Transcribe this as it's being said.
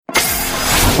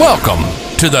Welcome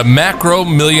to the Macro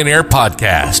Millionaire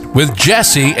Podcast with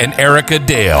Jesse and Erica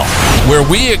Dale, where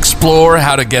we explore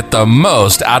how to get the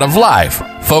most out of life,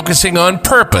 focusing on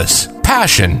purpose,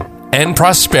 passion, and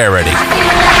prosperity.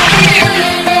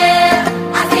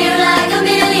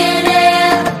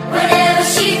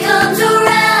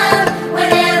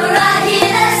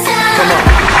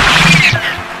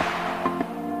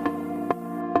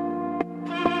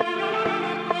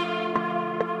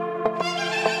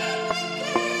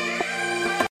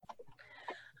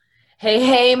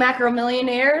 Hey, Macro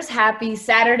Millionaires. Happy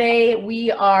Saturday.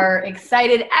 We are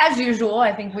excited as usual.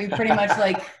 I think we pretty much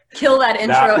kill that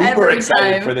intro every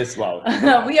time. For this one.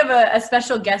 We have a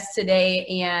special guest today,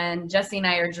 and Jesse and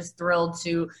I are just thrilled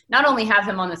to not only have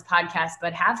him on this podcast,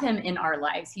 but have him in our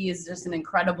lives. He is just an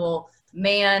incredible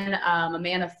man, a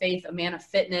man of faith, a man of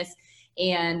fitness.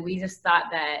 And we just thought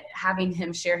that having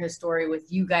him share his story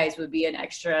with you guys would be an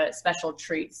extra special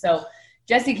treat. So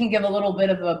Jesse can give a little bit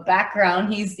of a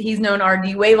background. He's known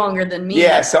RD way longer than me.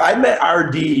 Yeah, so I met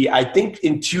RD, I think,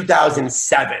 in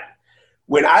 2007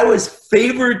 when I was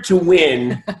favored to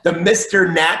win the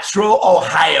Mr. Natural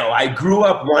Ohio. I grew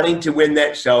up wanting to win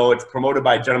that show. It's promoted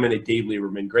by a gentleman named Dave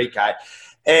Lieberman, great guy.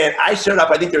 And I showed up,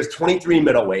 I think there was 23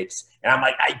 middleweights. And I'm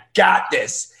like, I got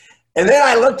this. And then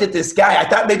I looked at this guy. I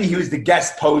thought maybe he was the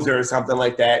guest poser or something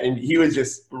like that. And he was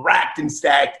just racked and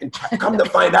stacked. And come to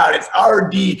find out, it's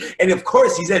RD. And of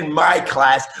course, he's in my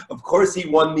class. Of course, he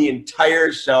won the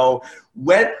entire show.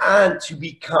 Went on to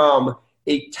become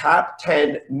a top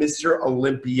 10 Mr.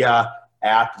 Olympia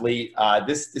athlete.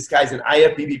 This guy's an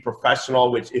IFBB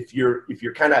professional, which if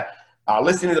you're kind of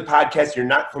listening to the podcast, you're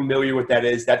not familiar with that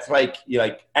is. That's like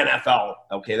NFL.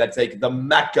 Okay, that's like the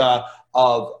mecca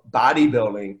of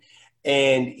bodybuilding.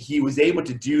 And he was able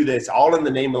to do this all in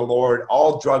the name of the Lord,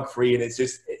 all drug-free, and it's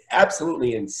just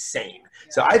absolutely insane.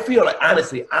 So I feel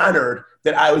honestly honored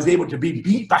that I was able to be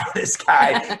beat by this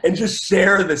guy and just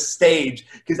share the stage,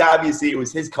 because obviously it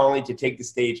was his calling to take the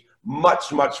stage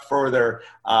much, much further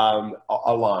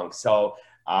along. So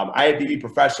IFBB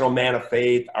professional, man of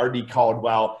faith, RD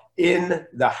Caldwell in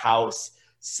the house.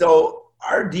 So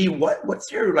RD, what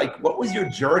was your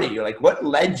journey? What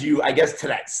led you, I guess, to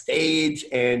that stage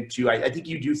and to, I think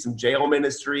you do some jail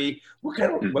ministry. What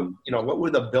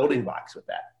were the building blocks with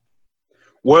that?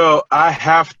 Well, I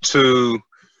have to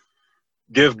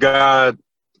give God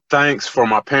thanks for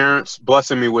my parents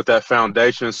blessing me with that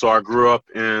foundation. So I grew up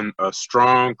in a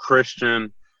strong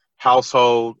Christian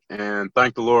household, and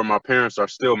thank the Lord, my parents are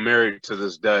still married to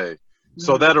this day. Mm-hmm.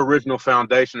 So that original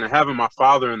foundation and having my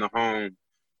father in the home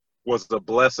was a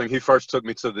blessing. He first took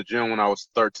me to the gym when I was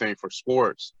 13 for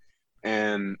sports.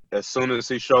 And as soon as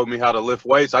he showed me how to lift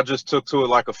weights, I just took to it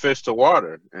like a fish to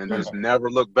water and just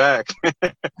never looked back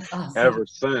ever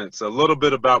since. A little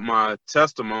bit about my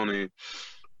testimony.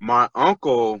 My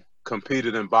uncle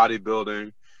competed in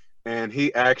bodybuilding, and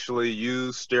he actually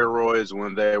used steroids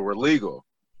when they were legal.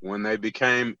 When they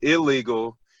became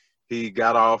illegal, he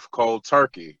got off cold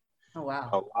turkey. Oh, wow.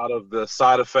 A lot of the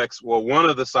side effects, well, one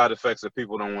of the side effects that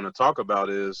people don't want to talk about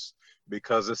is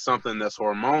because it's something that's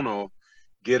hormonal,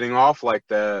 getting off like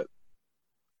that,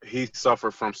 he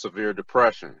suffered from severe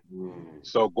depression.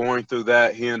 So going through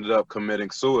that, he ended up committing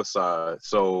suicide.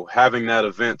 So having that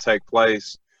event take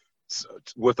place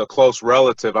with a close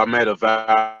relative, I made a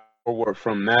vow forward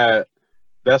from that.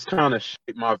 That's kind of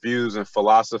shaped my views and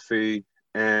philosophy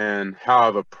and how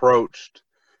I've approached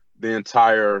the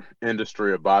entire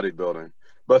industry of bodybuilding.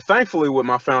 But thankfully, with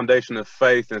my foundation of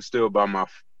faith instilled by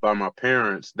my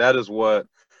parents, that is what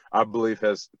I believe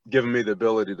has given me the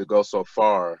ability to go so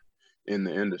far in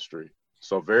the industry.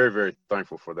 So very, very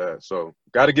thankful for that. So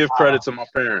got to give credit to my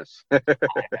parents.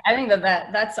 I think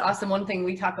that's awesome. One thing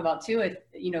we talk about too is,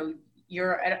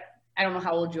 I don't know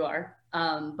how old you are,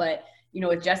 but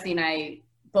with Jesse and I,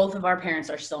 both of our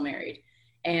parents are still married.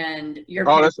 And your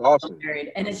parents that's awesome.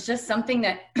 Married. And it's just something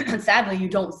that sadly you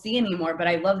don't see anymore. But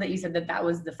I love that you said that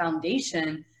was the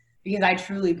foundation, because I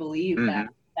truly believe that.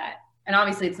 And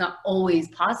obviously it's not always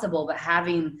possible, but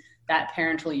having that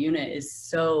parental unit is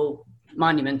so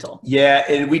monumental. Yeah,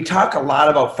 and we talk a lot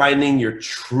about finding your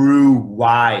true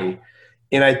why.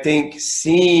 And I think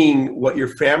seeing what your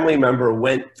family member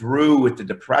went through with the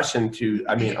depression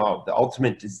the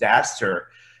ultimate disaster,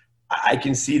 I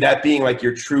can see that being like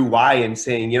your true why and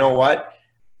saying, you know what,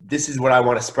 this is what I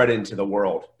want to spread into the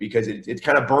world, because it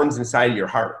kind of burns inside your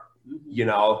heart,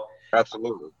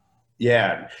 Absolutely.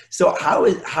 Yeah. So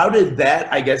how did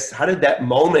that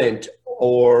moment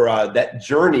or that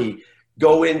journey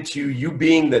go into you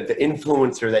being the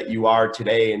influencer that you are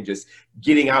today and just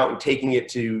getting out and taking it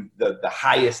to the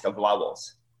highest of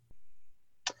levels?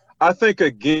 I think,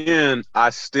 again,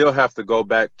 I still have to go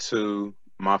back to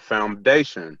my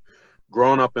foundation.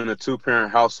 Growing up in a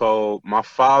two-parent household, my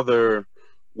father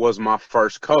was my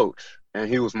first coach, and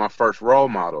he was my first role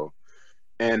model.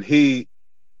 And he,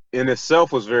 in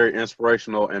itself, was very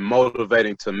inspirational and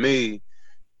motivating to me.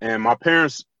 And my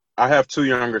parents, I have two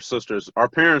younger sisters. Our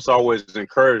parents always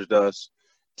encouraged us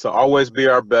to always be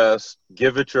our best,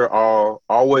 give it your all,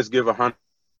 always give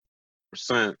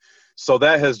 100%. So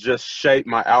that has just shaped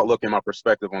my outlook and my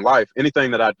perspective on life.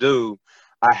 Anything that I do,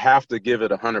 I have to give it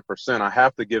 100%. I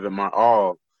have to give it my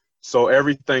all. So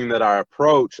everything that I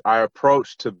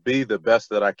approach to be the best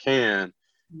that I can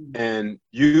and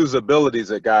use abilities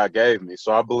that God gave me.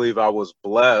 So I believe I was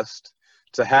blessed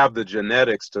to have the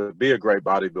genetics to be a great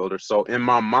bodybuilder. So in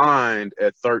my mind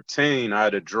at 13, I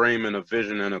had a dream and a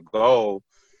vision and a goal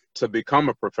to become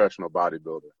a professional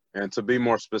bodybuilder. And to be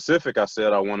more specific, I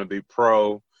said I want to be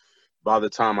pro by the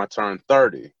time I turn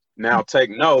 30. Now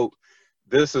take note,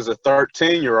 this is a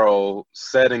 13-year-old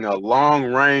setting a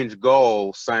long-range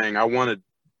goal saying I want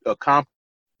to accomplish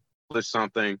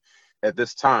something at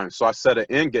this time. So I set an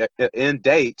end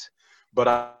date, but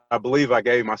I believe I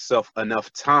gave myself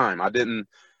enough time. I didn't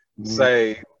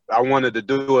say I wanted to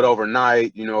do it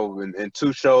overnight, you know, in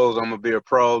 2 shows I'm going to be a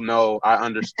pro. No, I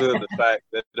understood the fact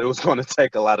that it was going to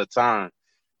take a lot of time.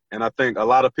 And I think a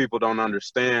lot of people don't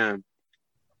understand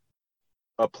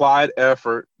applied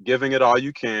effort, giving it all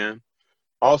you can,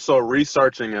 also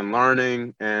researching and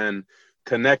learning and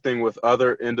connecting with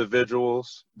other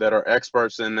individuals that are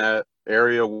experts in that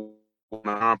area to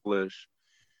accomplish,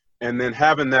 and then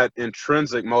having that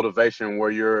intrinsic motivation where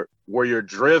you're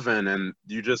driven and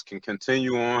you just can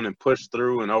continue on and push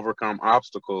through and overcome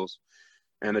obstacles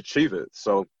and achieve it.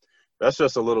 So that's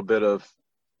just a little bit of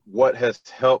what has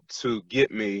helped to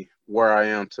get me where I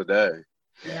am today.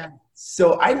 Yeah.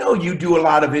 So I know you do a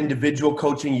lot of individual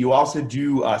coaching. You also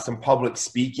do some public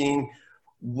speaking.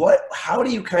 How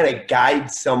do you kind of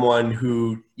guide someone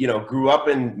who, you know, grew up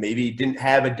and maybe didn't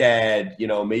have a dad, you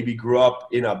know, maybe grew up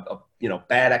in a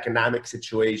bad economic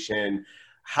situation?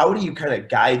 How do you kind of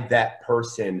guide that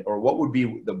person, or what would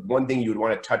be the one thing you would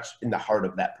want to touch in the heart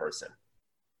of that person?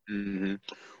 Mm-hmm.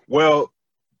 Well,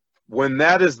 when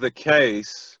that is the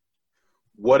case,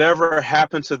 whatever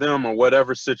happened to them or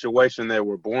whatever situation they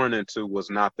were born into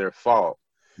was not their fault.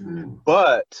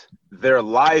 But their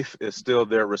life is still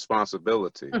their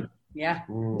responsibility. Yeah.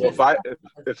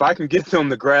 If I can get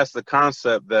them to grasp the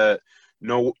concept that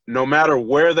no matter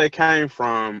where they came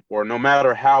from, or no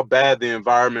matter how bad the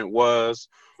environment was,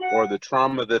 or the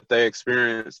trauma that they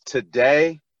experienced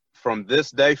today, from this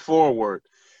day forward,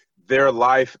 their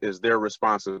life is their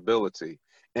responsibility,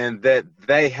 and that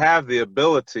they have the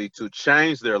ability to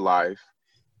change their life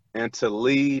and to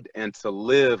lead and to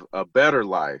live a better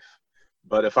life.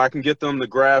 But if I can get them to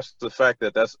grasp the fact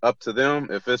that that's up to them,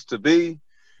 if it's to be,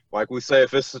 like we say,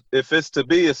 if it's to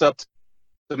be, it's up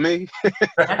to me.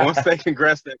 Once they can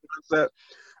grasp that concept,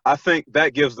 I think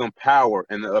that gives them power,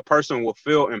 and a person will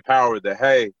feel empowered that,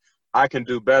 hey, I can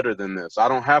do better than this. I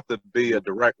don't have to be a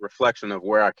direct reflection of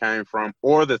where I came from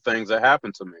or the things that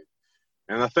happened to me.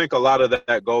 And I think a lot of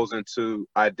that goes into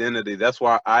identity. That's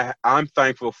why I'm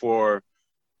thankful for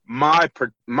my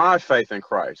faith in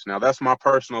Christ. Now, that's my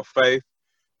personal faith.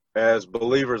 As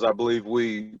believers, I believe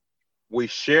we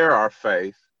share our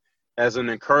faith as an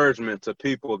encouragement to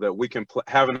people that we can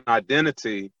have an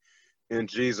identity in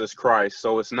Jesus Christ.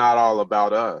 So it's not all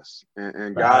about us.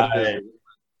 And God is,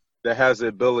 that has the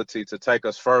ability to take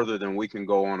us further than we can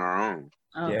go on our own.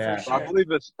 Oh, Yeah. for sure.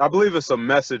 I believe it's a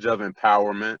message of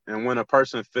empowerment. And when a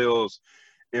person feels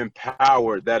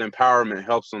empowered, that empowerment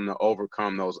helps them to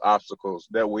overcome those obstacles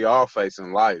that we all face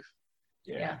in life.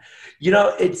 Yeah. You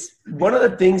know, it's one of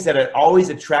the things that had always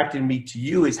attracted me to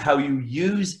you is how you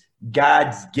use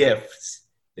God's gifts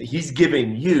that he's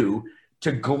giving you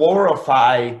to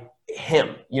glorify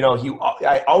him. You know,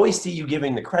 I always see you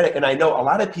giving the credit. And I know a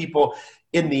lot of people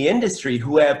in the industry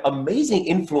who have amazing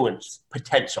influence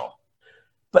potential,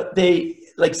 but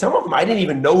some of them I didn't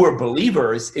even know were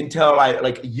believers until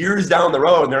years down the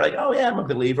road. And they're like, oh yeah, I'm a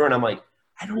believer. And I'm like,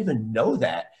 I don't even know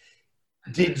that.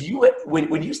 Did you,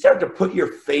 when you started to put your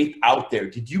faith out there,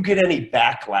 did you get any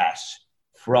backlash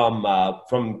from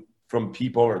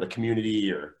people or the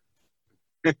community or?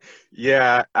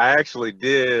 Yeah, I actually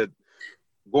did.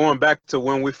 Going back to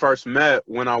when we first met,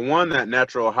 when I won that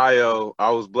Natural Ohio, I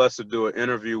was blessed to do an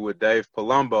interview with Dave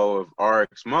Palumbo of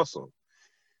RX Muscle.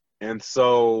 And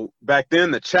so back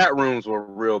then the chat rooms were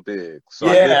real big. So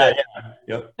I did that.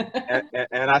 Yep.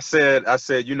 And I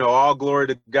said, you know, all glory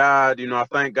to God. You know, I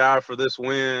thank God for this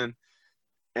win.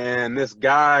 And this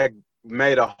guy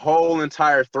made a whole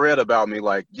entire thread about me.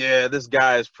 Like, yeah, this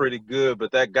guy is pretty good,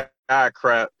 but that guy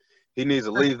crap, he needs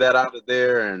to leave that out of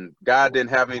there. And God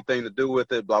didn't have anything to do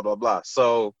with it, blah, blah, blah.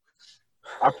 So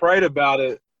I prayed about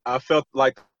it. I felt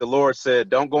like the Lord said,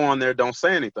 don't go on there. Don't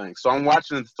say anything. So I'm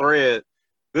watching the thread.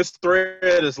 This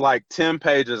thread is like 10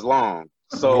 pages long.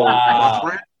 So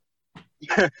Wow.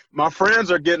 my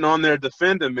friends are getting on there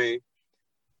defending me.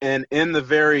 And in the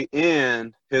very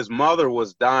end, his mother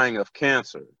was dying of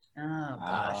cancer. Oh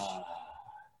gosh.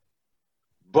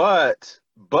 But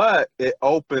it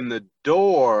opened the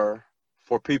door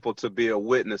for people to be a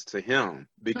witness to him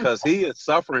because he is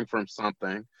suffering from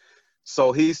something.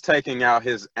 So he's taking out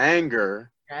his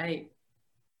anger. Right.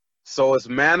 So it's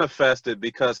manifested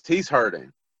because he's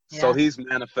hurting. Yeah. So he's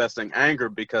manifesting anger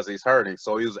because he's hurting.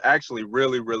 So he was actually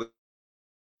really, really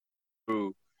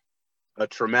through a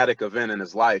traumatic event in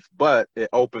his life, but it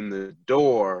opened the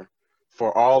door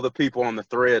for all the people on the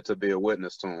thread to be a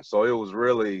witness to him. So it was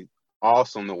really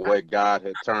awesome the way God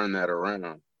had turned that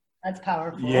around. That's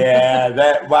powerful. Yeah,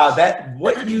 that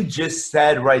what you just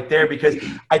said right there, because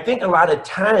I think a lot of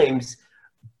times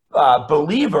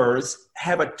believers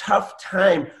have a tough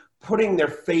time putting their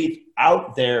faith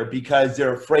out there because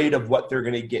they're afraid of what they're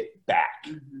going to get back.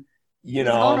 Mm-hmm. You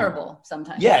know, it's vulnerable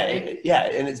sometimes. Yeah, right? yeah,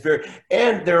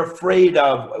 and they're afraid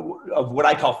of what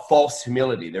I call false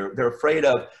humility. They're afraid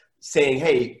of saying,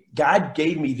 "Hey, God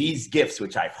gave me these gifts,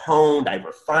 which I've honed, I've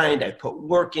refined, I've put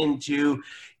work into,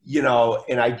 you know,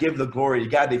 and I give the glory to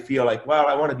God." They feel like, well,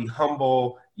 I want to be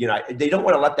humble. You know, they don't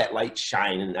want to let that light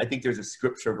shine. And I think there's a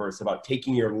scripture verse about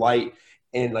taking your light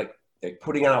and like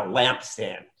putting on a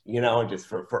lampstand, you know, and just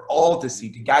for all to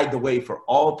see, to guide the way for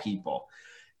all people.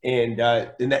 And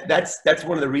that's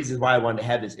one of the reasons why I wanted to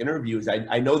have this interview is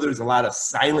I know there's a lot of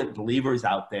silent believers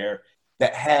out there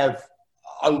that have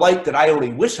a light that I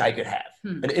only wish I could have,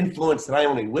 an influence that I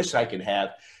only wish I could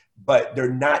have, but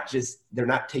they're not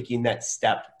taking that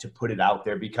step to put it out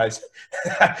there because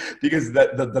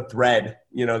the thread,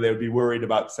 you know, they would be worried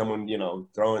about someone, you know,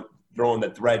 throwing the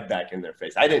thread back in their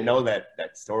face. I didn't know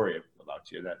that story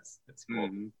about you. That's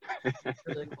cool. That's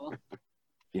really cool.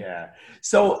 Yeah.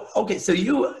 So, okay. So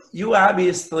you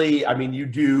obviously, I mean, you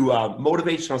do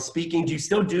motivational speaking. Do you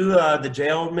still do the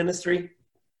jail ministry?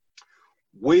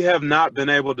 We have not been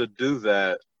able to do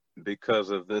that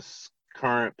because of this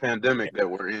current pandemic that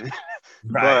we're in.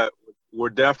 Right. But we're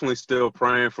definitely still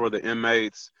praying for the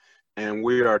inmates, and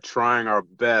we are trying our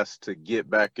best to get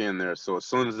back in there. So as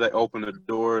soon as they open the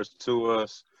doors to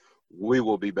us, we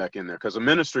will be back in there because the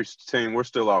ministry team, we're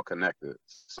still all connected.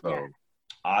 So Yeah.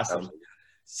 Awesome.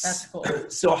 That's cool.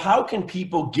 So how can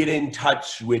people get in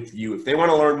touch with you if they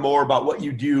want to learn more about what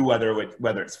you do, whether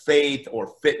it's faith or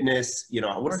fitness, you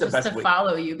know, what's or the just best to way?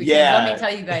 follow you? Because let me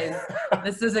tell you guys,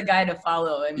 this is a guy to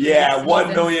follow. I mean, Yeah, he's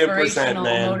 1,000,000%,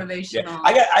 man. Motivational.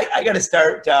 Yeah. I got to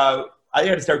start. I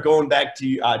got to start going back to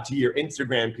your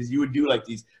Instagram because you would do like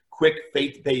these quick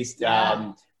faith-based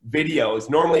videos,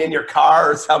 normally in your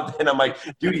car or something. I'm like,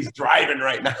 dude, he's driving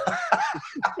right now.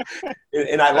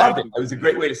 and I loved it. It was a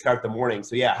great way to start the morning.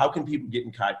 So yeah, how can people get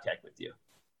in contact with you?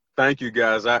 Thank you,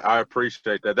 guys. I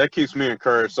appreciate that. That keeps me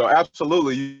encouraged. So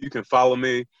absolutely, you can follow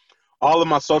me. All of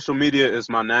my social media is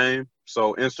my name.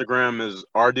 So Instagram is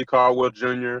RD Caldwell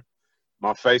Jr.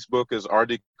 My Facebook is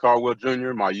RD Caldwell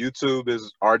Jr. My YouTube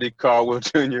is RD Caldwell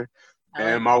Jr.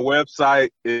 And my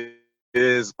website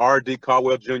is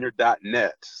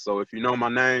rdcaldwelljr.net. So if you know my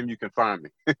name, you can find me.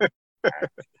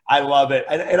 I love it.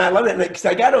 And I love it because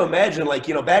I got to imagine, like,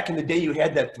 you know, back in the day you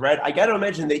had that thread. I got to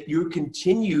imagine that you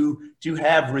continue to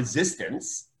have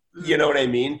resistance, you know what I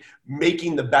mean?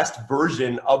 Making the best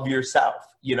version of yourself,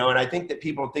 you know, and I think that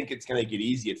people think it's going to get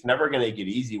easy. It's never going to get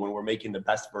easy when we're making the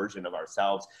best version of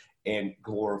ourselves and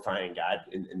glorifying God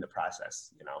in the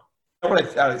process, you know. I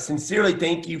want to sincerely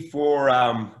thank you for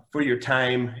your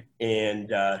time,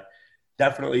 and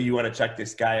definitely you want to check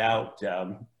this guy out.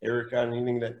 Erica,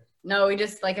 anything that? No, we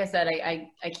just, like I said,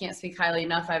 I can't speak highly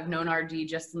enough. I've known RD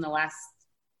just in the last,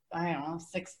 I don't know,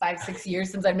 6 years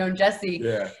since I've known Jesse.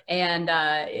 Yeah. And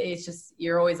it's just,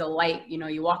 you're always a light. You know,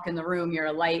 you walk in the room, you're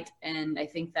a light. And I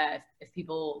think that if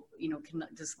people, you know, can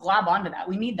just glob onto that,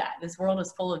 we need that. This world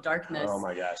is full of darkness. Oh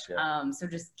my gosh. Yeah. So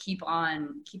just keep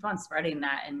on spreading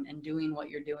that and doing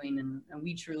what you're doing. And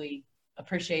we truly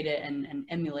appreciate it and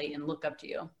emulate and look up to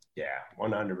you. Yeah,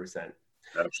 100%.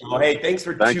 Absolutely. So, hey, thanks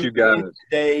for tuning in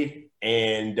today,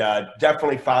 and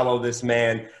definitely follow this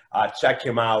man. Check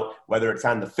him out, whether it's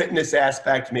on the fitness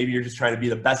aspect, maybe you're just trying to be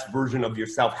the best version of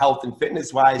yourself, health and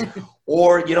fitness wise,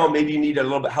 or, you know, maybe you need a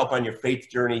little bit of help on your faith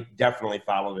journey. Definitely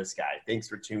follow this guy. Thanks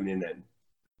for tuning in.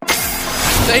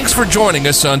 Thanks for joining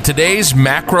us on today's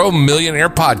Macro Millionaire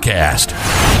Podcast.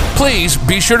 Please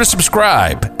be sure to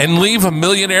subscribe and leave a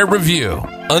millionaire review.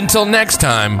 Until next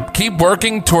time, keep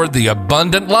working toward the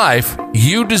abundant life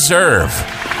you deserve.